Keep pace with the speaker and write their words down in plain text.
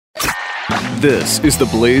This is the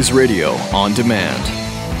Blaze Radio on Demand.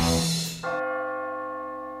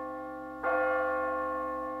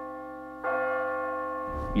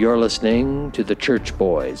 You're listening to the Church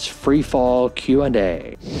Boys FREEFALL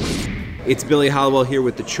Q&A. It's Billy Hollowell here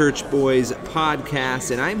with the Church Boys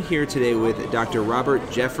podcast, and I'm here today with Dr. Robert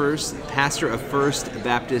Jeffress, pastor of First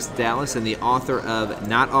Baptist Dallas and the author of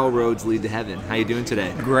Not All Roads Lead to Heaven. How you doing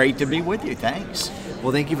today? Great to be with you, thanks.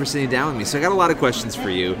 Well, thank you for sitting down with me. So I got a lot of questions for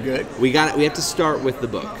you. Good. We have to start with the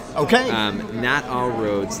book. Okay. Not All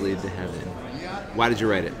Roads Lead to Heaven. Why did you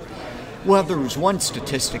write it? Well, there was one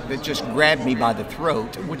statistic that just grabbed me by the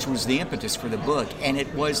throat, which was the impetus for the book, and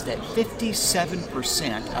it was that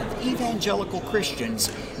 57% of evangelical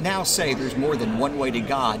Christians now say there's more than one way to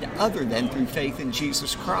God other than through faith in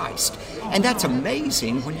Jesus Christ. And that's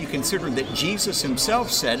amazing when you consider that Jesus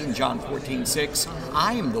himself said in John 14:6,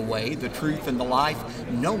 I am the way, the truth, and the life.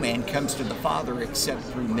 No man comes to the Father except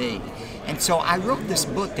through me. And so I wrote this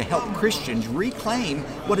book to help Christians reclaim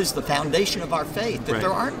what is the foundation of our faith, that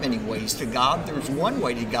there aren't many ways to God. There's one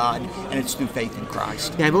way to God, and it's through faith in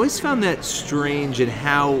Christ. Yeah, I've always found that strange in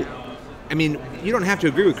how, I mean, you don't have to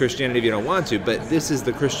agree with Christianity if you don't want to, but this is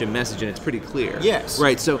the Christian message, and it's pretty clear. Yes.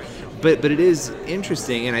 Right, so, but it is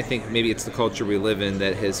interesting, and I think maybe it's the culture we live in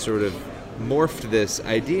that has sort of morphed this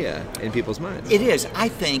idea in people's minds. It is. I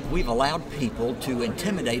think we've allowed people to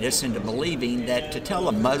intimidate us into believing that to tell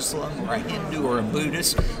a Muslim or a Hindu or a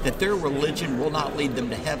Buddhist that their religion will not lead them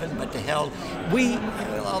to heaven but to hell, we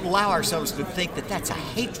allow ourselves to think that that's a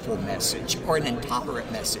hateful message or an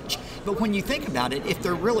intolerant message. But when you think about it, if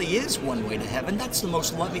there really is one way to heaven, that's the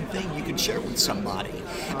most loving thing you could share with somebody.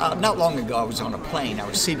 Not long ago, I was on a plane. I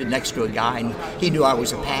was seated next to a guy, and he knew I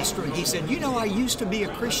was a pastor, and he said, you know, I used to be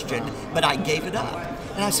a Christian, but I gave it up.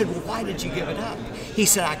 And I said, well, why did you give it up? He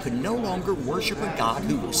said, I could no longer worship a God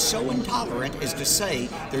who was so intolerant as to say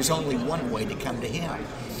there's only one way to come to him.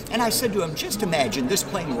 And I said to him, just imagine this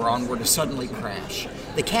plane we're on were to suddenly crash.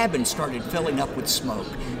 The cabin started filling up with smoke.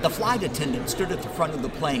 The flight attendant stood at the front of the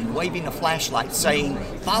plane waving a flashlight saying,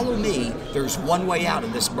 follow me, there's one way out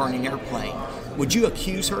of this burning airplane. Would you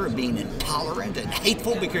accuse her of being intolerant and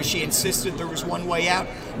hateful because she insisted there was one way out?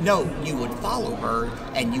 No, you would follow her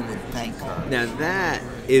and you would thank her. Now that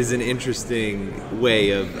is an interesting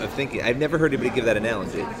way of thinking. I've never heard anybody give that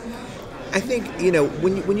analogy. I think, you know,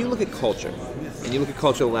 when you look at culture, and you look at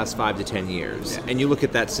culture the last 5 to 10 years, and you look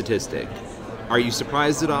at that statistic, are you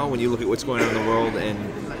surprised at all when you look at what's going on in the world?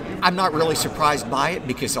 And I'm not really surprised by it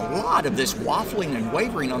because a lot of this waffling and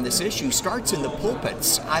wavering on this issue starts in the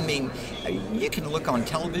pulpits. I mean, you can look on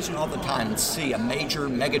television all the time and see a major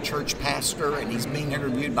megachurch pastor and he's being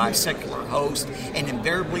interviewed by a secular host, and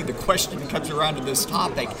invariably the question comes around to this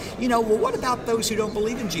topic, you know, well, what about those who don't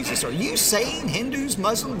believe in Jesus? Are you saying Hindus,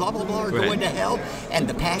 Muslims, blah, blah, blah, are going to hell? And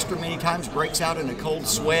the pastor many times breaks out in a cold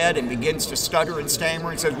sweat and begins to stutter and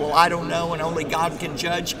stammer and says, well, I don't know, and only God can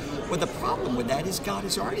judge. Well, the problem with that is God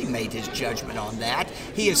has already made his judgment on that.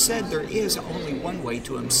 He has said there is only one way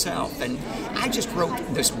to himself. And I just wrote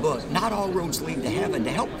this book, Not All Roads Lead to Heaven, to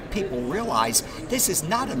help people realize this is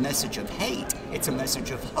not a message of hate. It's a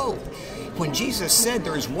message of hope. When Jesus said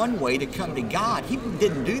there is one way to come to God, he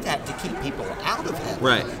didn't do that to keep people out of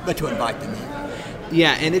heaven, but to invite them in.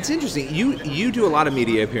 Yeah, and it's interesting. You do a lot of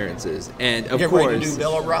media appearances, and of Get course, ready to do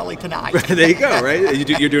Bill O'Reilly tonight. There you go. Right,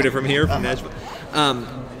 you're doing it from here, from Nashville.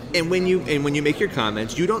 And when you make your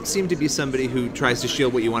comments, you don't seem to be somebody who tries to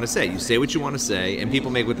shield what you want to say. You say what you want to say, and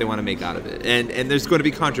people make what they want to make out of it. And there's going to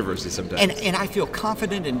be controversy sometimes. And I feel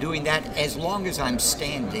confident in doing that as long as I'm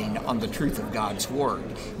standing on the truth of God's Word.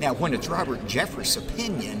 Now, when it's Robert Jeffress'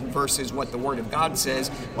 opinion versus what the Word of God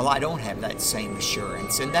says, well, I don't have that same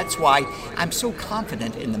assurance. And that's why I'm so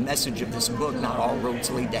confident in the message of this book, Not All Roads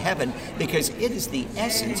Lead to Heaven, because it is the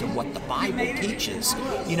essence of what the Bible teaches.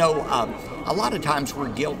 You know, a lot of times we're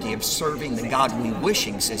guilty of serving the God we wish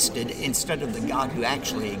existed instead of the God who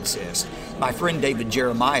actually exists. My friend David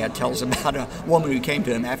Jeremiah tells about a woman who came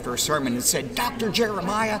to him after a sermon and said, Dr.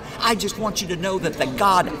 Jeremiah, I just want you to know that the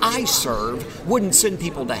God I serve wouldn't send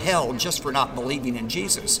people to hell just for not believing in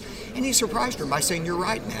Jesus. And he surprised her by saying, you're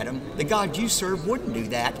right, madam. The God you serve wouldn't do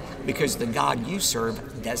that because the God you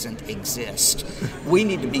serve doesn't exist. We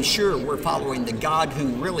need to be sure we're following the God who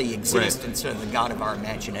really exists instead of the God of our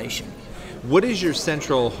imagination. What is your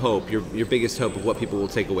central hope, your biggest hope of what people will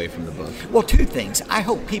take away from the book? Well, two things. I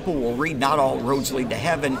hope people will read Not All Roads Lead to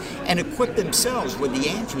Heaven and equip themselves with the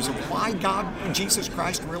answers of why God, Jesus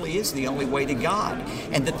Christ, really is the only way to God,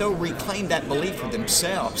 and that they'll reclaim that belief for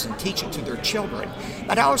themselves and teach it to their children.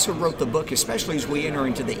 But I also wrote the book, especially as we enter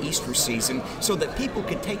into the Easter season, so that people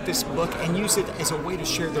could take this book and use it as a way to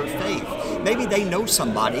share their faith. Maybe they know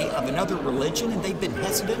somebody of another religion and they've been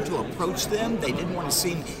hesitant to approach them. They didn't want to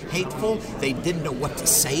seem hateful. They didn't know what to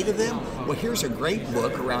say to them. Well, here's a great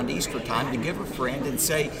book around Easter time to give a friend and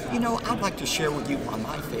say, I'd like to share with you why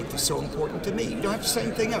my faith is so important to me. You don't have to say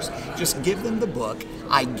anything else. Just give them the book.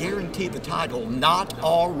 I guarantee the title, Not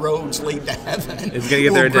All Roads Lead to Heaven, it's going to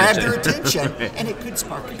get their attention. Grab their attention, Right. And it could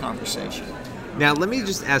spark a conversation. Now, let me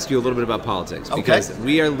just ask you a little bit about politics, because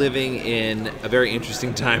we are living in a very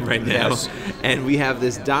interesting time right now, Yes. and we have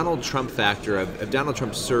this Donald Trump factor of Donald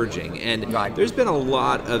Trump surging, and Right. there's been a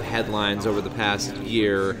lot of headlines over the past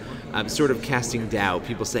year sort of casting doubt,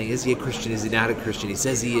 people saying, is he a Christian, is he not a Christian, he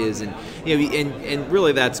says he is, and and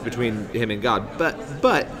really that's between him and God,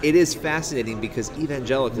 but it is fascinating because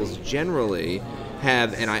evangelicals generally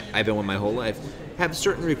have, and I've been one my whole life, have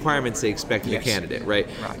certain requirements they expect in a candidate, right?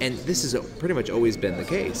 And this has pretty much always been the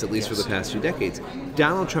case, at least for the past few decades.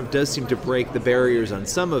 Donald Trump does seem to break the barriers on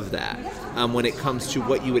some of that when it comes to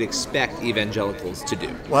what you would expect evangelicals to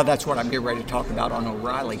do. Well, that's what I'm getting ready to talk about on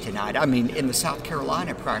O'Reilly tonight. I mean, in the South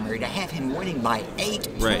Carolina primary, to have him winning by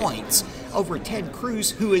 8 points over Ted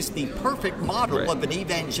Cruz, who is the perfect model of an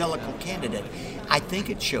evangelical candidate, I think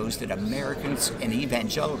it shows that Americans and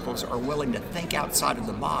evangelicals are willing to think outside of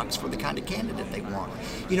the box for the kind of candidate they want.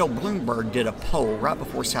 Bloomberg did a poll right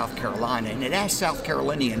before South Carolina, and it asked South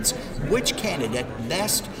Carolinians which candidate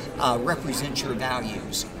best represents your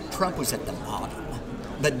values. Trump was at the bottom.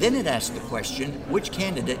 But then it asked the question, which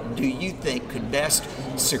candidate do you think could best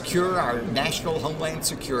secure our national homeland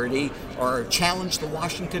security or challenge the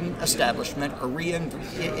Washington establishment or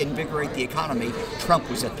reinvigorate the economy? Trump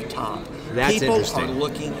was at the top. That's People interesting. are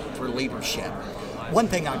looking for leadership. One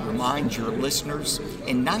thing I'd remind your listeners,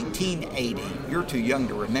 in 1980, you're too young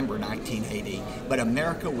to remember 1980, but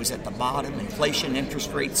America was at the bottom, inflation,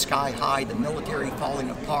 interest rates sky high, the military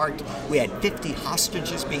falling apart. We had 50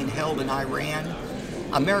 hostages being held in Iran.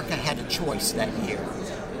 America had a choice that year.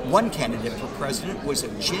 One candidate for president was a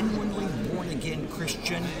genuinely born-again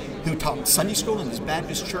Christian who taught Sunday school in his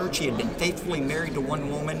Baptist church. He had been faithfully married to one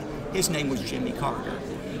woman. His name was Jimmy Carter.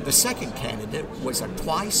 The second candidate was a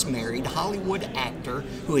twice-married Hollywood actor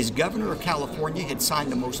who, as governor of California, had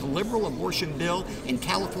signed the most liberal abortion bill in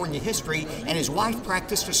California history, and his wife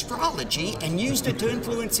practiced astrology and used it to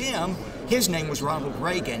influence him. His name was Ronald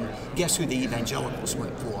Reagan. Guess who the evangelicals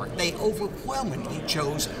went for? They overwhelmingly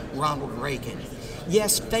chose Ronald Reagan.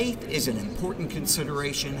 Yes, faith is an important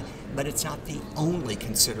consideration, but it's not the only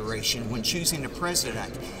consideration when choosing a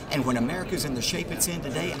president. And when America's in the shape it's in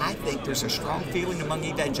today, I think there's a strong feeling among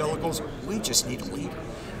evangelicals, we just need a leader.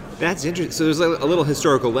 That's interesting. So there's a little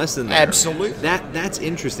historical lesson there. Absolutely. That's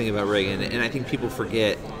interesting about Reagan, and I think people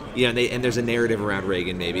forget. And there's a narrative around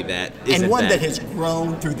Reagan maybe that isn't and one that has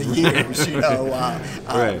grown through the years.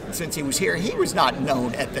 Right. Since he was here, he was not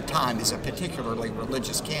known at the time as a particularly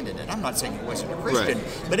religious candidate. I'm not saying he wasn't a Christian,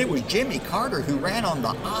 but it was Jimmy Carter who ran on the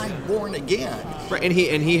 "I'm born again." Right, and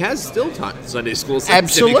he has still taught Sunday school.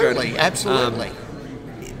 Since Absolutely.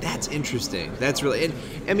 That's interesting. That's really, and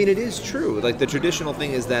I mean, it is true. Like the traditional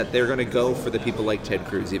thing is that they're going to go for the people like Ted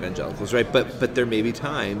Cruz, evangelicals, right? But there may be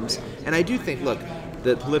times, and I do think, look,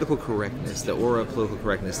 the political correctness, the aura of political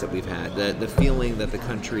correctness that we've had, the feeling that the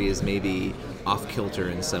country is maybe off kilter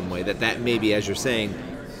in some way, that may be, as you're saying,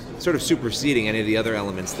 sort of superseding any of the other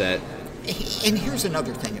elements that. And here's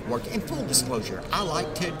another thing at work. In full disclosure, I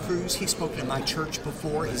like Ted Cruz. He's spoken in my church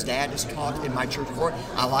before. His dad has taught in my church before.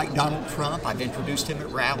 I like Donald Trump. I've introduced him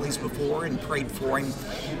at rallies before and prayed for him.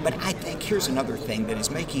 But I think here's another thing that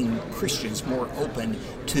is making Christians more open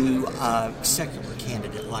to a secular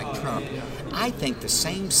candidate like Trump. I think the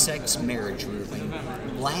same-sex marriage ruling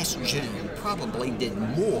last June probably did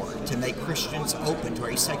more to make Christians open to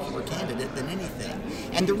a secular candidate than anything.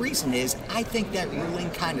 And the reason is, I think that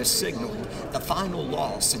ruling kind of signaled the final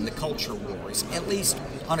loss in the culture wars, at least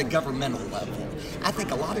on a governmental level. I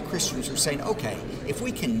think a lot of Christians are saying, okay, if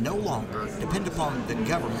we can no longer depend upon the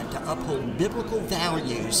government to uphold biblical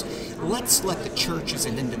values, let's let the churches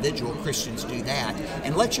and individual Christians do that,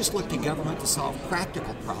 and let's just look to government to solve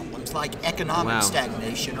practical problems like economic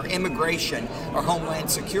stagnation or immigration or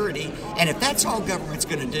homeland security. And if that's all government's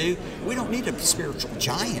going to do, we don't need a spiritual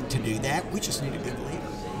giant to do that. We just need a good leader.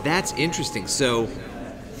 That's interesting. So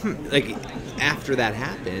like after that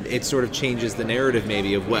happened, it sort of changes the narrative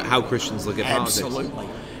maybe of how Christians look at politics. Absolutely.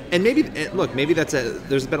 And maybe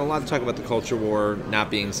there's been a lot of talk about the culture war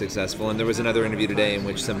not being successful, and there was another interview today in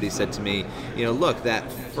which somebody said to me, look,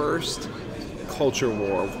 that first culture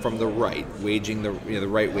war from the right, waging the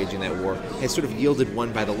right waging that war, has sort of yielded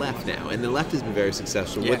one by the left now, and the left has been very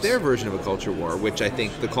successful with their version of a culture war, which I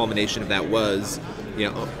think the culmination of that was,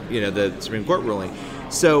 the Supreme Court ruling.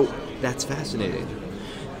 So that's fascinating.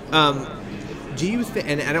 Do you think,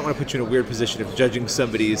 and I don't want to put you in a weird position of judging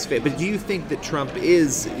somebody's faith, but do you think that Trump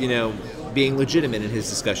is, being legitimate in his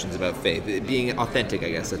discussions about faith, being authentic,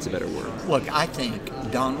 I guess that's a better word? Look, I think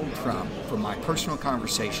Donald Trump, from my personal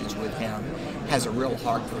conversations with him, has a real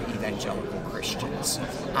heart for evangelical Christians.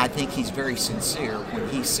 I think he's very sincere when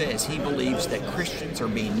he says he believes that Christians are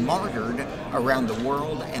being martyred around the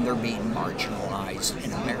world and they're being marginalized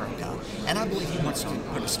in America. And I believe he wants to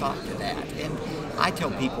put a stop to that. And I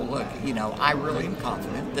tell people, look, I really am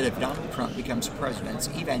confident that if Donald Trump becomes president,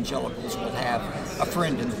 evangelicals will have a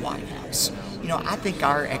friend in the White House. I think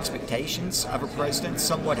our expectations of a president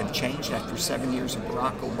somewhat have changed after 7 years of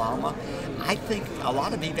Barack Obama. I think a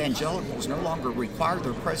lot of evangelicals no longer require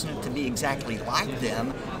their president to be exactly like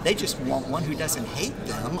them. They just want one who doesn't hate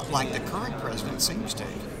them like the current president seems to.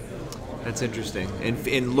 That's interesting. And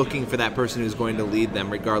in looking for that person who's going to lead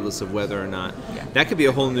them, regardless of whether or not. Yeah. That could be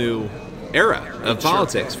a whole new era of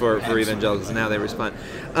politics for evangelicals and how they respond.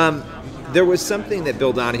 There was something that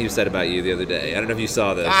Bill Donahue said about you the other day. I don't know if you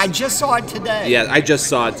saw this. I just saw it today. Yeah, I just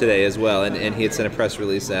saw it today as well. And he had sent a press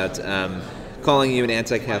release out calling you an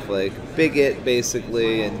anti-Catholic bigot,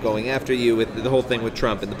 basically, and going after you with the whole thing with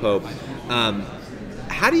Trump and the Pope.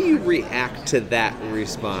 How do you react to that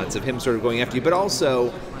response of him sort of going after you? But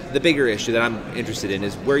also, the bigger issue that I'm interested in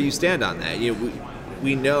is where you stand on that.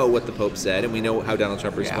 We know what the Pope said, and we know how Donald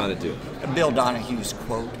Trump responded to it. Bill Donahue's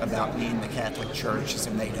quote about me in the Catholic Church is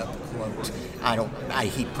a made-up quote.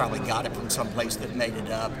 He probably got it from someplace that made it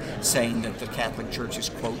up, saying that the Catholic Church is,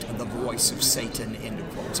 quote, the voice of Satan, end of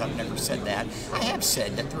quotes. I've never said that. I have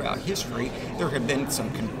said that throughout history there have been some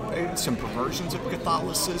perversions of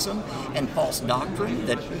Catholicism and false doctrine,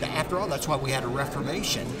 that after all, that's why we had a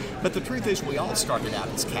Reformation. But the truth is we all started out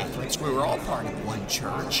as Catholics. We were all part of one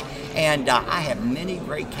church. And I have many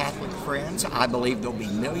great Catholic friends. I believe there'll be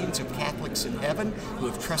millions of Catholics in heaven who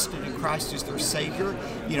have trusted in Christ as their Savior.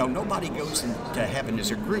 Nobody goes into heaven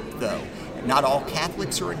as a group, though. Not all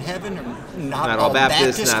Catholics are in heaven, or not all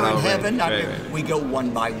Baptists are in heaven. Right. We go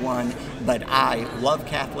one by one, but I love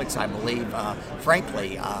Catholics. I believe,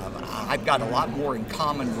 frankly, I've got a lot more in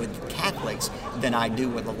common with Catholics than I do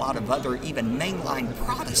with a lot of other, even mainline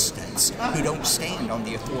Protestants who don't stand on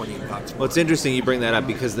the authority of God's word. Well, it's interesting you bring that up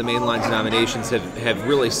because the mainline denominations have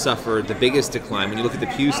really suffered the biggest decline. When you look at the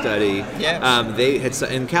Pew study, they had,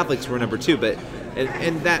 and Catholics were number 2, but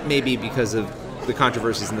and that may be because of the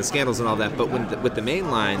controversies and the scandals and all that, but with the main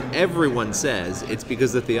line, everyone says it's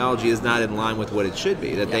because the theology is not in line with what it should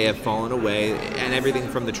be, that they have fallen away, and everything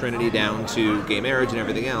from the Trinity down to gay marriage and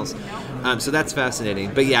everything else. So that's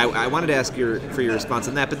fascinating. But yeah, I wanted to ask for your response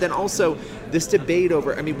on that. But then also, this debate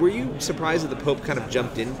over, were you surprised that the Pope kind of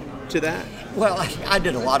jumped into that? Well, I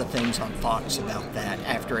did a lot of things on Fox about that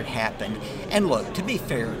after it happened. And look, to be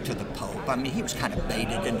fair to the Pope, he was kind of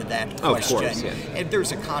baited into that question. Of course, yeah. And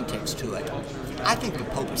there's a context to it. I think the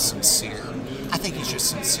Pope is sincere. I think he's just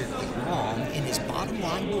sincerely wrong in his bottom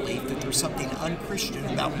line belief that there's something unchristian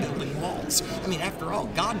about building walls. After all,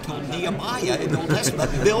 God told Nehemiah in the Old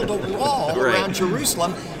Testament, build a wall around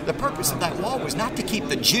Jerusalem. The purpose of that wall was not to keep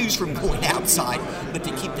the Jews from going outside, but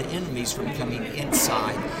to keep the enemies from coming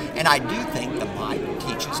inside. And I do think the Bible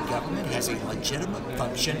teaches government has a legitimate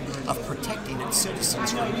function of protecting its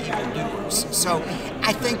citizens from evildoers. So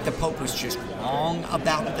I think the Pope was just wrong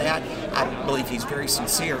about that. I believe he's very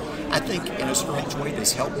sincere. I think in a strange way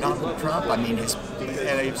this helped Donald Trump.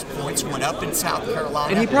 His points went up in South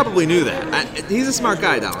Carolina. And he probably knew that. He's a smart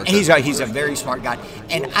guy, Donald Trump. He's a very smart guy.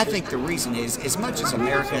 And I think the reason is, as much as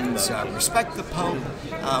Americans respect the Pope,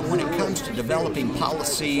 when it comes to developing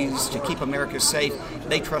policies to keep America safe,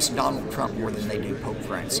 they trust Donald Trump more than they do Pope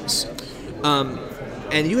Francis.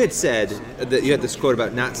 And you had said that you had this quote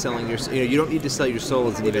about not selling your, you don't need to sell your soul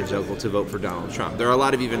as an evangelical to vote for Donald Trump. There are a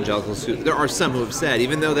lot of evangelicals there are some who have said,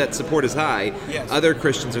 even though that support is high, other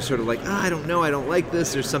Christians are sort of like, I don't know, I don't like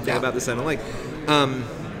this, there's something about this I don't like.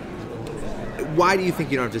 Why do you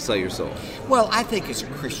think you don't have to sell your soul? Well, I think as a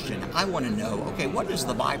Christian, I want to know, okay, what does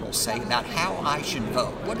the Bible say about how I should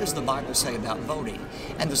vote? What does the Bible say about voting?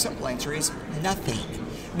 And the simple answer is nothing.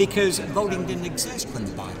 because voting didn't exist when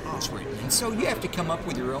the Bible was written. And so you have to come up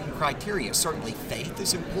with your own criteria. Certainly faith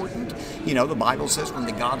is important. You know, the Bible says when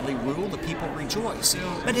the godly rule, the people rejoice.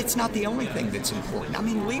 But it's not the only thing that's important. I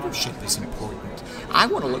mean, leadership is important. I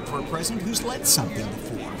want to look for a president who's led something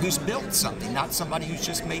before, who's built something, not somebody who's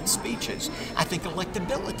just made speeches. I think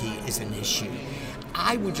electability is an issue.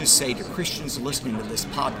 I would just say to Christians listening to this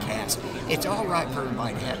podcast, it's all right for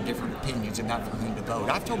everybody to have different opinions about for whom to vote.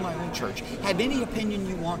 I've told my own church, have any opinion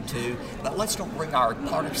you want to, but let's don't bring our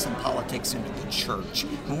partisan politics into the church.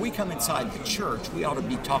 When we come inside the church, we ought to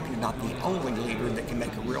be talking about the only leader that can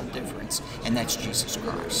make a real difference, and that's Jesus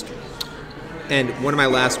Christ. And one of my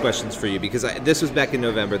last questions for you, because this was back in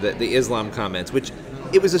November, the Islam comments, which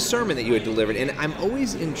it was a sermon that you had delivered, and I'm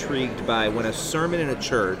always intrigued by when a sermon in a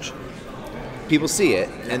church, people see it,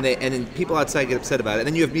 and then people outside get upset about it, and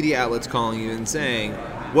then you have media outlets calling you and saying,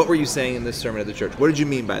 what were you saying in this sermon at the church? What did you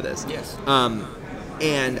mean by this? Yes.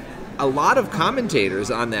 And a lot of commentators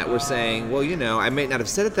on that were saying, well, you know, I may not have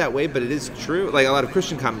said it that way, but it is true. Like a lot of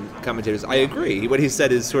Christian commentators, I agree. What he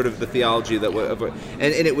said is sort of the theology that, and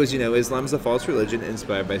it was, you know, Islam's a false religion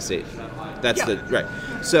inspired by Satan. That's right.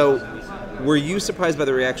 So, were you surprised by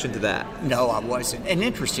the reaction to that? No, I wasn't. And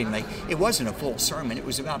interestingly, it wasn't a full sermon. It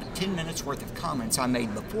was about 10 minutes worth of comments I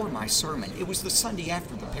made before my sermon. It was the Sunday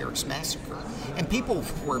after the Paris massacre. And people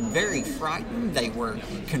were very frightened. They were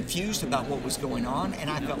confused about what was going on. And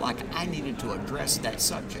I felt like I needed to address that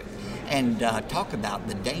subject and talk about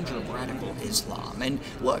the danger of radical Islam. And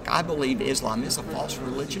look, I believe Islam is a false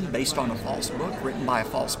religion based on a false book written by a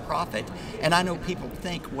false prophet. And I know people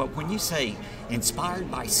think, well, when you say inspired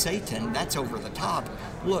by Satan, that's over the top.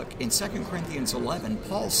 Look, in 2 Corinthians 11,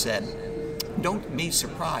 Paul said, don't be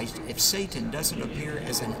surprised if Satan doesn't appear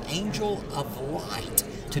as an angel of light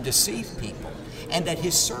to deceive people, and that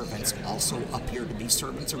his servants also appear to be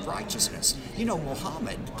servants of righteousness. You know,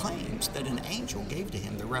 Muhammad claims that an angel gave to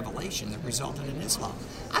him the revelation that resulted in Islam.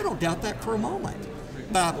 I don't doubt that for a moment,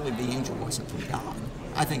 but I believe the angel wasn't from God.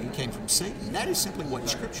 I think it came from Satan. That is simply what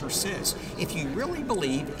Scripture says. If you really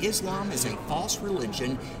believe Islam is a false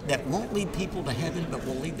religion that won't lead people to heaven but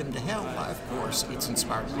will lead them to hell, of course, it's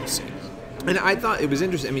inspired by Satan. And I thought it was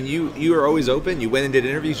interesting. I mean, you are always open. You went and did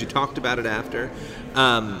interviews. You talked about it after.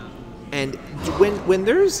 And when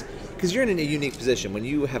there's, because you're in a unique position, when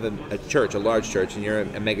you have a church, a large church, and you're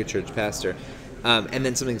a mega church pastor, and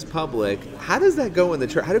then something's public, how does that go in the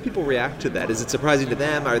church? How do people react to that? Is it surprising to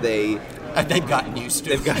them? Are they... They've gotten used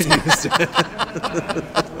to it. They've gotten used to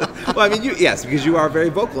it. Well, I mean, yes, because you are very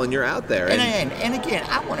vocal and you're out there. And again,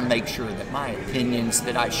 I want to make sure that my opinions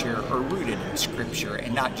that I share are rooted in Scripture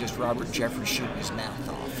and not just Robert Jeffress shooting his mouth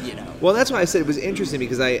off, you know. Well, that's why I said it was interesting,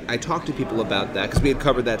 because I talked to people about that, because we had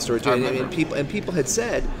covered that story too, and people had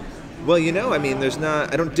said, well, you know, I mean,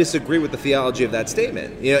 I don't disagree with the theology of that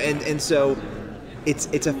statement, you know, and so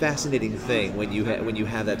it's a fascinating thing when you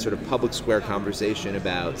have that sort of public square conversation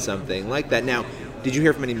about something like that. Now, did you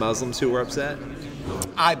hear from any Muslims who were upset?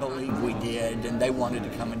 I believe we did, and they wanted to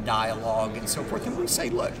come and dialogue and so forth. And we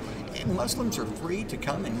say, look, Muslims are free to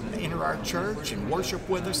come and enter our church and worship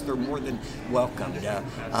with us. They're more than welcomed.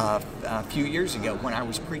 A few years ago, when I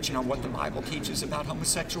was preaching on what the Bible teaches about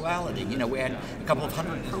homosexuality, you know, we had a couple of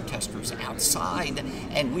hundred protesters outside,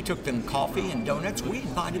 and we took them coffee and donuts. We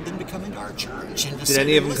invited them to come into our church. And did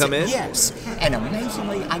any of them come in? Yes. And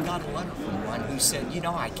amazingly, I got a letter from one who said, you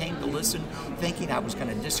know, I came to listen thinking I was going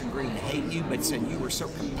to disagree and hate you, but said you were so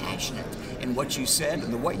compassionate in what you said,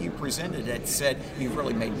 and the way you presented it said you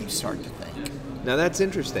really made me start to think. Now that's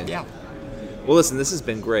interesting. Yeah. Well, listen, this has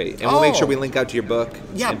been great, and we'll make sure we link out to your book,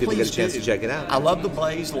 and people get a chance to check it out. I love the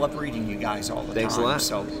Blaze, love reading you guys all the time. Thanks a lot.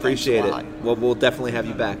 So appreciate it. Well, we'll definitely have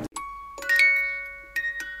you back.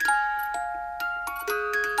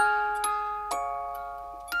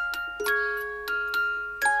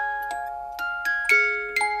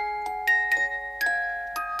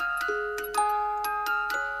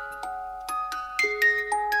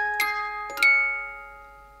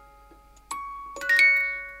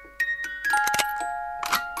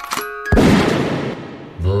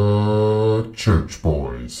 Church Boy.